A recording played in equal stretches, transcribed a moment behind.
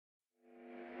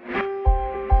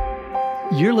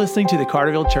You're listening to the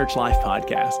Carterville Church Life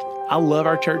Podcast. I love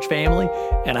our church family,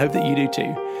 and I hope that you do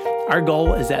too. Our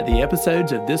goal is that the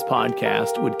episodes of this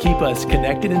podcast would keep us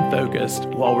connected and focused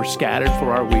while we're scattered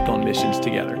for our week on missions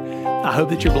together. I hope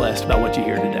that you're blessed by what you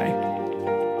hear today.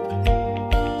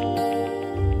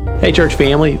 Hey, church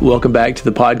family, welcome back to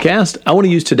the podcast. I want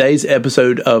to use today's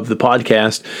episode of the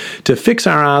podcast to fix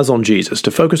our eyes on Jesus,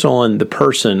 to focus on the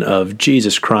person of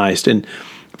Jesus Christ. And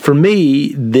for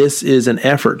me, this is an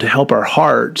effort to help our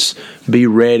hearts be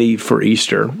ready for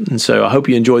Easter. And so I hope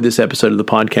you enjoyed this episode of the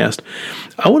podcast.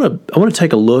 I want to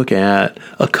take a look at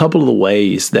a couple of the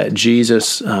ways that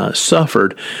Jesus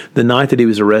suffered the night that he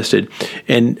was arrested.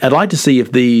 And I'd like to see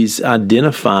if these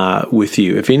identify with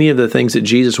you, if any of the things that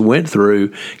Jesus went through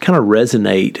kind of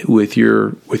resonate with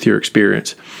your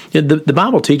experience. The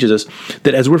Bible teaches us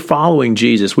that as we're following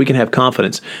Jesus, we can have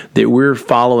confidence that we're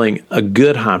following a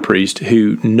good high priest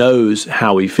who knows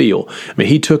how we feel. I mean,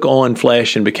 he took on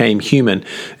flesh and became human,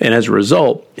 and as a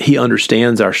result, he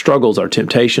understands our struggles, our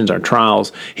temptations, our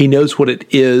trials. He knows what it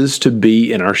is to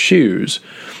be in our shoes.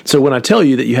 So when I tell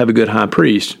you that you have a good high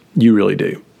priest, you really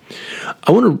do.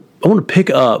 I want to pick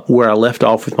up where I left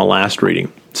off with my last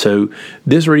reading. So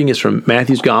this reading is from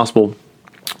Matthew's Gospel,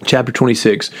 Chapter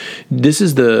 26. This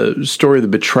is the story of the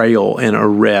betrayal and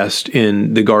arrest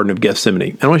in the Garden of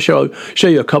Gethsemane. I want to show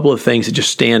you a couple of things that just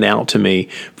stand out to me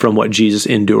from what Jesus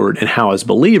endured and how, as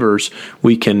believers,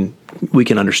 we can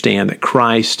understand that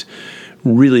Christ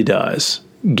really does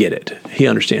get it. He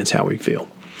understands how we feel.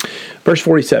 Verse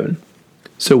 47.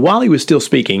 So while he was still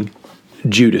speaking,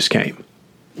 Judas came,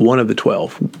 one of the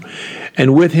 12,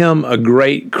 and with him a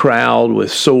great crowd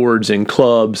with swords and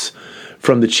clubs,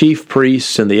 from the chief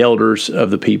priests and the elders of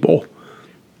the people.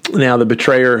 Now the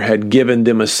betrayer had given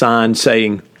them a sign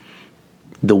saying,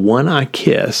 "The one I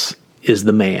kiss is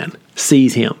the man.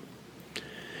 Seize him."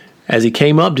 As he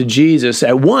came up to Jesus,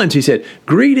 at once he said,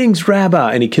 "Greetings,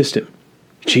 Rabbi," and he kissed him.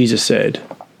 Jesus said,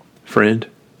 "Friend,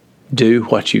 do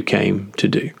what you came to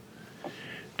do."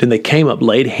 Then they came up,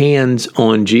 laid hands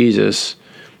on Jesus,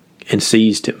 and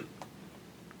seized him.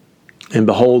 And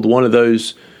behold, one of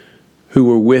those who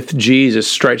were with Jesus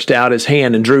stretched out his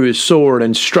hand and drew his sword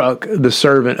and struck the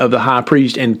servant of the high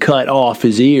priest and cut off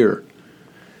his ear.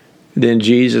 Then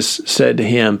Jesus said to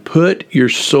him, "Put your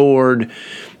sword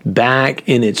back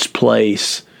in its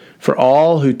place, for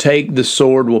all who take the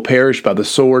sword will perish by the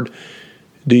sword.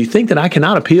 Do you think that I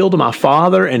cannot appeal to my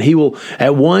Father, and he will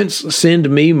at once send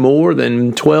me more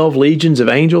than 12 legions of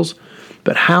angels?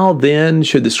 But how then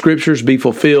should the scriptures be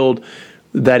fulfilled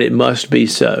that it must be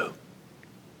so?"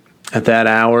 At that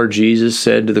hour, Jesus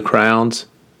said to the crowds,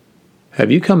 "Have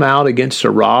you come out against a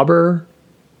robber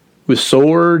with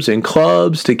swords and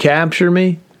clubs to capture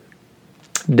me?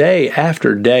 Day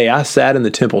after day I sat in the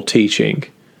temple teaching,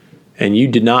 and you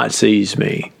did not seize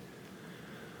me.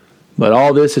 But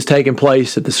all this has taken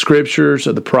place that the scriptures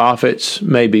of the prophets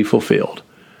may be fulfilled."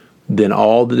 Then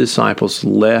all the disciples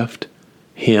left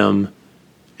him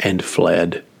and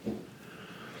fled.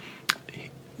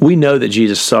 We know that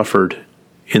Jesus suffered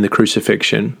in the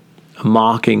crucifixion, a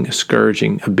mocking, a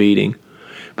scourging, a beating.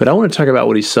 But I want to talk about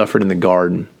what he suffered in the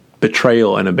garden,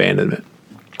 betrayal and abandonment.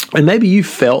 And maybe you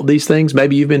felt these things.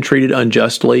 Maybe you've been treated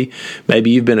unjustly. Maybe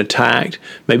you've been attacked.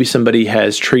 Maybe somebody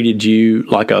has treated you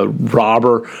like a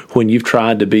robber when you've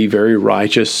tried to be very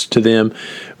righteous to them.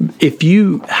 If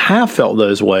you have felt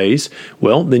those ways,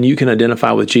 well, then you can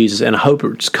identify with Jesus. And I hope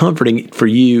it's comforting for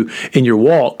you in your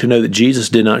walk to know that Jesus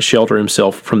did not shelter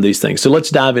himself from these things. So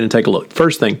let's dive in and take a look.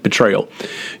 First thing, betrayal.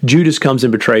 Judas comes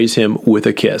and betrays him with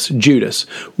a kiss. Judas,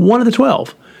 one of the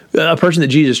 12. A person that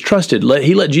Jesus trusted.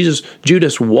 He let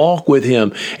Judas walk with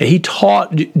him, and he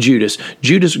taught Judas.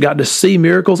 Judas got to see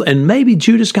miracles, and maybe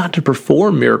Judas got to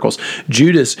perform miracles.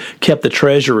 Judas kept the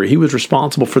treasury. He was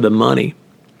responsible for the money.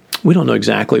 We don't know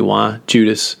exactly why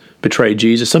Judas betrayed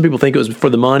Jesus. Some people think it was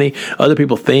for the money. Other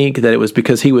people think that it was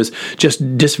because he was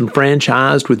just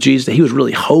disenfranchised with Jesus, that he was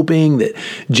really hoping that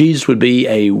Jesus would be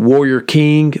a warrior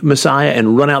king Messiah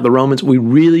and run out the Romans. We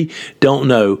really don't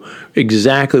know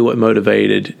exactly what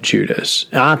motivated Judas.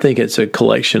 I think it's a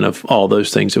collection of all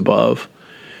those things above.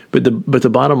 But the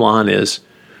bottom line is,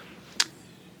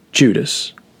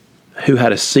 Judas, who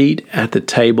had a seat at the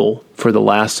table for the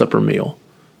Last Supper meal,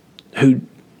 who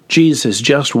Jesus has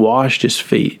just washed his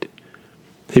feet,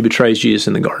 he betrays Jesus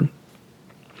in the garden.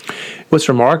 What's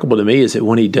remarkable to me is that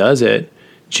when he does it,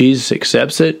 Jesus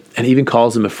accepts it and even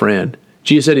calls him a friend.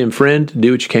 Jesus said to him, "Friend,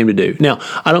 do what you came to do." Now,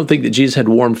 I don't think that Jesus had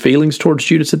warm feelings towards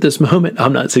Judas at this moment.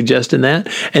 I'm not suggesting that.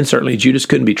 And certainly Judas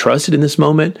couldn't be trusted in this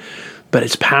moment. But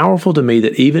it's powerful to me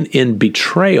that even in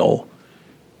betrayal,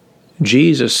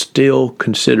 Jesus still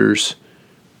considers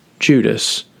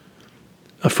Judas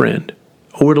a friend,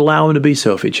 or would allow him to be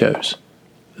so if he chose.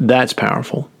 That's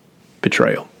powerful.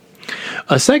 Betrayal.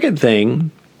 A second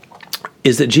thing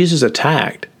is that Jesus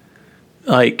attacked.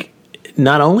 Like,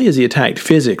 not only is he attacked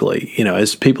physically,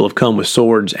 as people have come with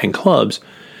swords and clubs,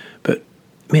 but,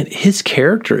 man, his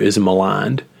character is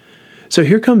maligned. So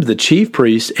here comes the chief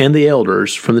priests and the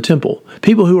elders from the temple,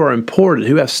 people who are important,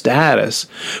 who have status,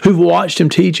 who've watched him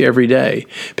teach every day,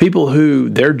 people who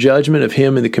their judgment of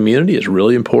him in the community is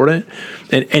really important.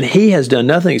 And he has done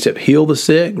nothing except heal the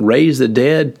sick, raise the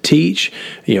dead, teach,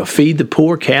 feed the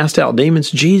poor, cast out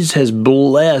demons. Jesus has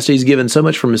blessed. He's given so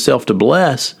much from himself to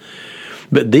bless.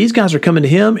 But these guys are coming to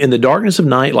him in the darkness of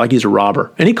night like he's a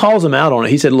robber. And he calls them out on it.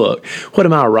 He said, look, what,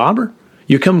 am I a robber?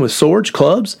 You're coming with swords,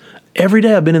 clubs? Every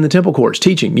day I've been in the temple courts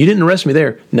teaching. You didn't arrest me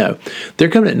there. No, they're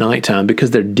coming at nighttime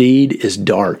because their deed is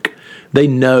dark. They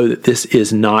know that this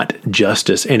is not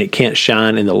justice and it can't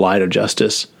shine in the light of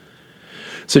justice.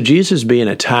 So Jesus is being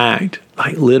attacked,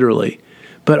 like literally,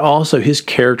 but also his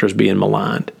character is being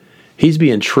maligned. He's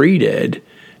being treated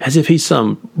as if he's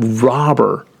some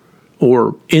robber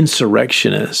or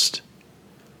insurrectionist.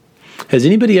 Has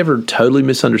anybody ever totally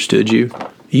misunderstood you?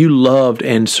 You loved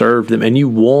and served them and you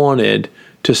wanted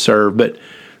to serve, but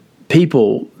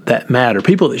people that matter,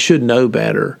 people that should know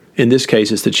better, in this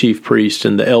case it's the chief priest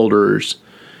and the elders,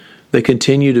 they're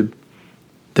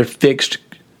fixed,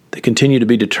 they continue to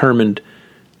be determined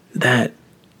that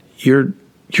you're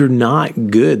not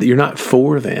good, that you're not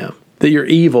for them, that you're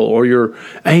evil or you're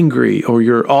angry or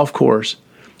you're off course.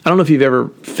 I don't know if you've ever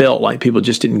felt like people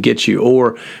just didn't get you,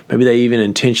 or maybe they even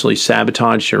intentionally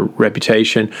sabotaged your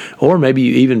reputation, or maybe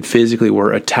you even physically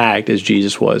were attacked as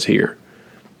Jesus was here.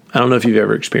 I don't know if you've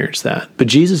ever experienced that, but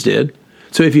Jesus did.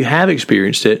 So if you have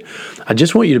experienced it, I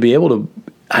just want you to be able to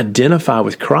identify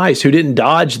with Christ, who didn't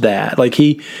dodge that. Like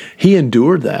he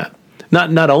endured that.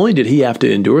 Not only did he have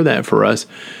to endure that for us,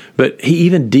 but he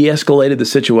even de-escalated the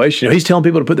situation. He's telling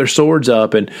people to put their swords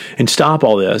up and stop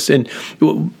all this. And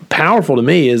powerful to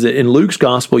me is that in Luke's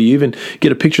gospel, you even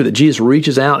get a picture that Jesus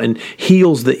reaches out and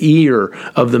heals the ear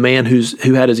of the man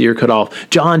who had his ear cut off.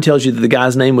 John tells you that the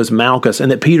guy's name was Malchus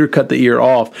and that Peter cut the ear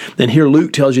off. And here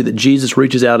Luke tells you that Jesus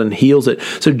reaches out and heals it.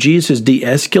 So Jesus is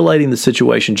de-escalating the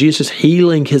situation. Jesus is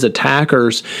healing his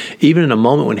attackers, even in a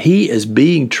moment when he is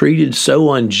being treated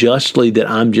so unjustly that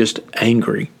I'm just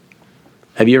angry.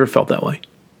 Have you ever felt that way?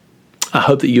 I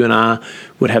hope that you and I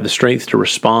would have the strength to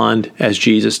respond as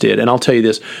Jesus did. And I'll tell you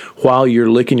this, while you're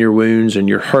licking your wounds and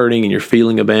you're hurting and you're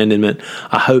feeling abandonment,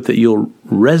 I hope that you'll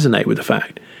resonate with the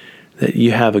fact that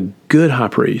you have a good high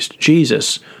priest,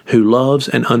 Jesus, who loves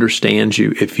and understands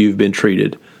you if you've been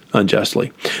treated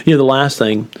unjustly. The last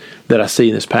thing that I see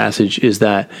in this passage is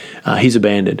that he's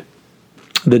abandoned.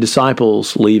 The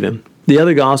disciples leave him. The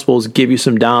other Gospels give you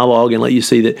some dialogue and let you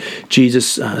see that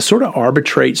Jesus sort of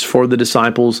arbitrates for the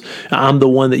disciples. I'm the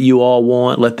one that you all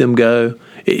want. Let them go.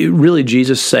 Really,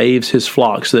 Jesus saves his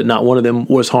flock so that not one of them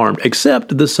was harmed,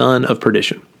 except the son of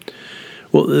perdition.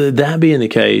 Well, that being the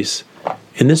case,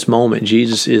 in this moment,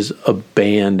 Jesus is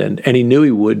abandoned, and he knew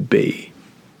he would be.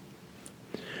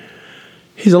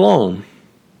 He's alone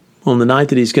on the night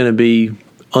that he's going to be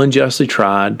unjustly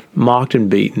tried, mocked and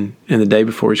beaten, and the day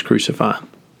before he's crucified.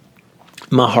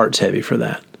 My heart's heavy for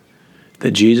that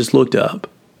Jesus looked up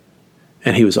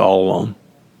and he was all alone.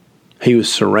 He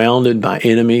was surrounded by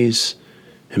enemies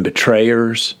and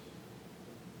betrayers,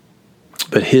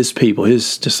 but his people,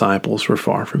 his disciples, were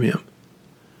far from him.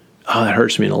 Oh, that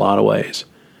hurts me in a lot of ways.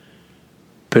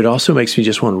 But it also makes me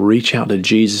just want to reach out to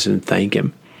Jesus and thank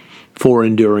him for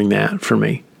enduring that for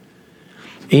me.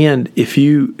 And if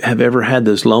you have ever had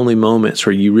those lonely moments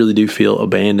where you really do feel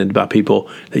abandoned by people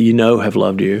that you know have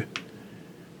loved you,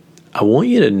 I want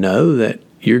you to know that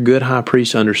your good high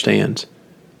priest understands.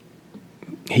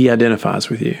 He identifies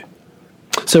with you.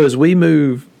 So as we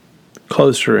move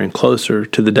closer and closer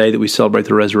to the day that we celebrate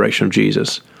the resurrection of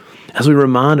Jesus, as we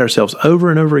remind ourselves over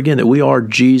and over again that we are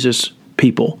Jesus'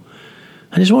 people,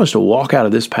 I just want us to walk out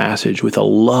of this passage with a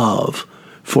love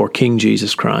for King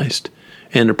Jesus Christ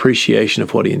and an appreciation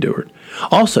of what he endured.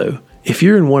 Also, if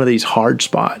you're in one of these hard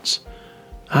spots,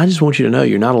 I just want you to know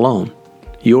you're not alone.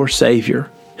 Your Savior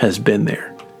has been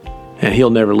there, and he'll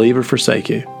never leave or forsake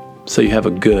you. So you have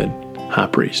a good high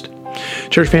priest.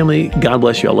 Church family, God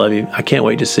bless you. I love you. I can't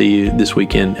wait to see you this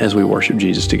weekend as we worship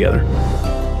Jesus together.